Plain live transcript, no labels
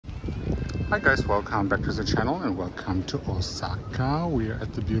Hi guys, welcome back to the channel and welcome to Osaka. We are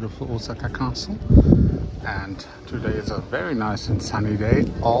at the beautiful Osaka Castle and today is a very nice and sunny day,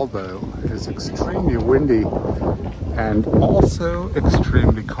 although it is extremely windy and also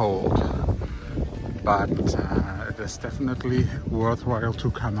extremely cold. But it is definitely worthwhile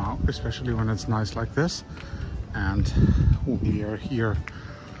to come out, especially when it's nice like this. And we are here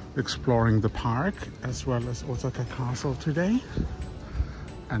exploring the park as well as Osaka Castle today.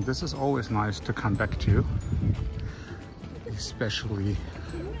 And this is always nice to come back to, especially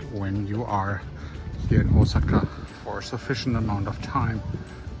when you are here in Osaka for a sufficient amount of time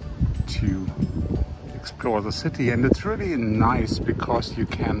to explore the city. And it's really nice because you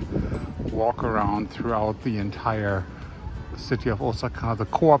can walk around throughout the entire city of Osaka, the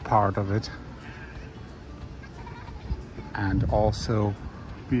core part of it, and also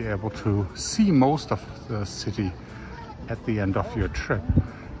be able to see most of the city at the end of your trip.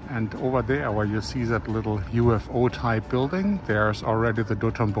 And over there where you see that little UFO type building, there's already the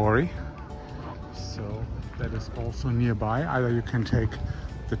Dotonbori. So that is also nearby. Either you can take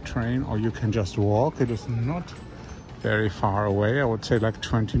the train or you can just walk. It is not very far away. I would say like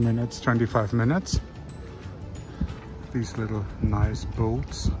 20 minutes, 25 minutes. These little nice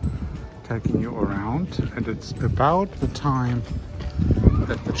boats taking you around. And it's about the time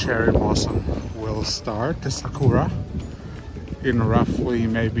that the cherry blossom will start, the Sakura. In roughly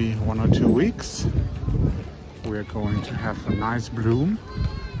maybe 1 or 2 weeks we're going to have a nice bloom,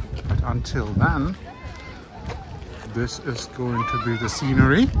 but until then this is going to be the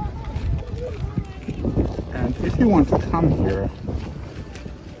scenery. And if you want to come here,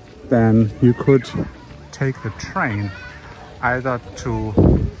 then you could take the train either to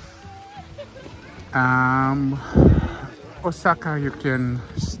Osaka Yukin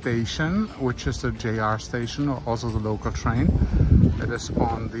station, which is the JR station, or also the local train that is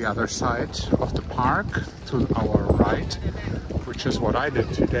on the other side of the park to our right, which is what I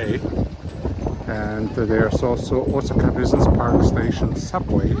did today. And there's also Osaka Business Park Station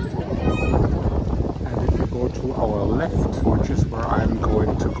subway. And if you go to our left, which is where I'm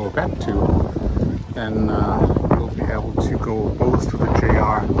going to go back to, then you'll be able to go both to the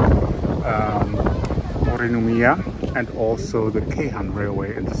JR Morinomiya and also the Keihan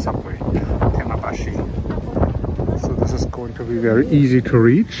Railway and the subway, Temabashi. So this is going to be very easy to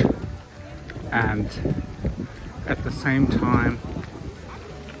reach, and at the same time,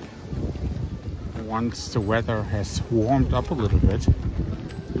 once the weather has warmed up a little bit,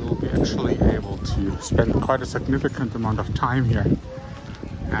 you'll be actually able to spend quite a significant amount of time here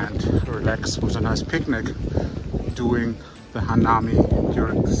and relax with a nice picnic doing the Hanami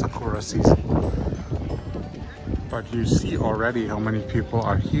during the Sakura season. But you see already how many people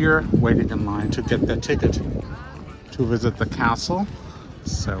are here waiting in line to get their ticket to visit the castle.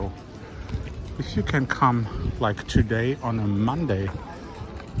 So if you can come like today on a Monday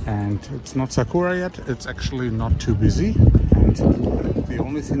and it's not Sakura yet, it's actually not too busy. And the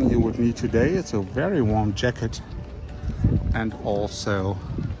only thing you would need today is a very warm jacket and also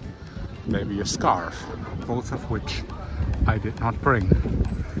maybe a scarf, both of which I did not bring.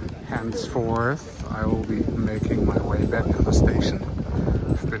 Henceforth, I will be making my way back to the station.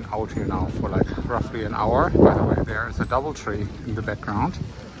 I've been out here now for like roughly an hour. By the way, there is a double tree in the background.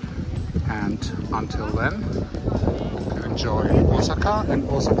 And until then, you can enjoy Osaka and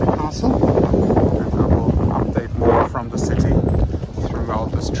Osaka Castle. And I will update more from the city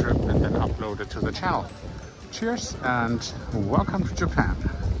throughout this trip and then upload it to the channel. Cheers and welcome to Japan.